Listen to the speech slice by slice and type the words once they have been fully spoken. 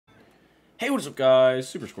Hey, what's up, guys?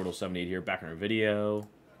 Super Squirtle78 here, back in our video.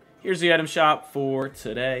 Here's the item shop for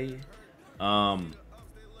today. We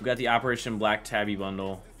got the Operation Black Tabby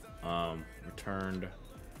bundle. Returned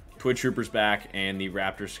Twitch Troopers back and the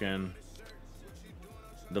Raptor skin.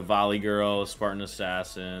 The Volley Girl, Spartan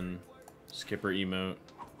Assassin, Skipper emote.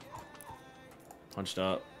 Punched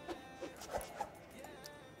up.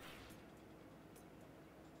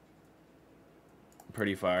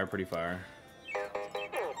 Pretty fire, pretty fire.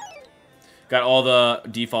 Got all the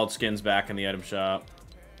default skins back in the item shop.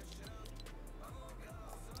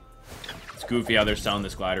 It's goofy how they're selling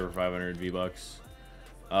this glider for 500 V-Bucks.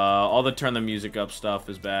 All the turn the music up stuff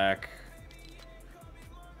is back.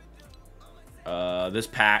 These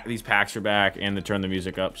packs are back, and the turn the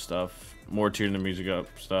music up stuff. More turn the music up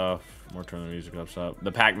stuff. More turn the music up stuff.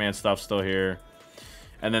 The Pac-Man stuff's still here.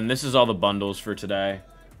 And then this is all the bundles for today.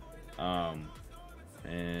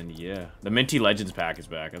 And yeah, the Minty Legends pack is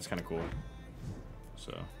back. That's kind of cool.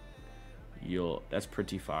 So, that's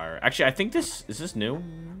pretty fire. Actually, I think is this new?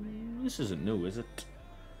 This isn't new, is it?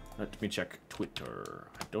 Let me check Twitter.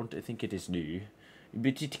 I don't think it is new,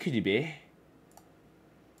 but it could be.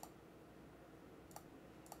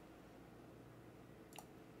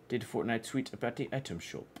 Did Fortnite tweet about the item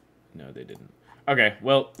shop? No, they didn't. Okay,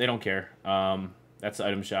 well, they don't care. That's the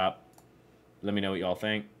item shop. Let me know what y'all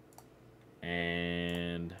think.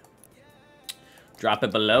 And drop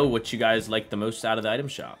it below what you guys like the most out of the item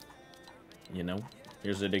shop. You know,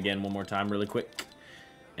 here's it again one more time really quick.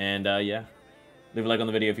 And yeah, leave a like on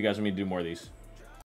the video if you guys want me to do more of these.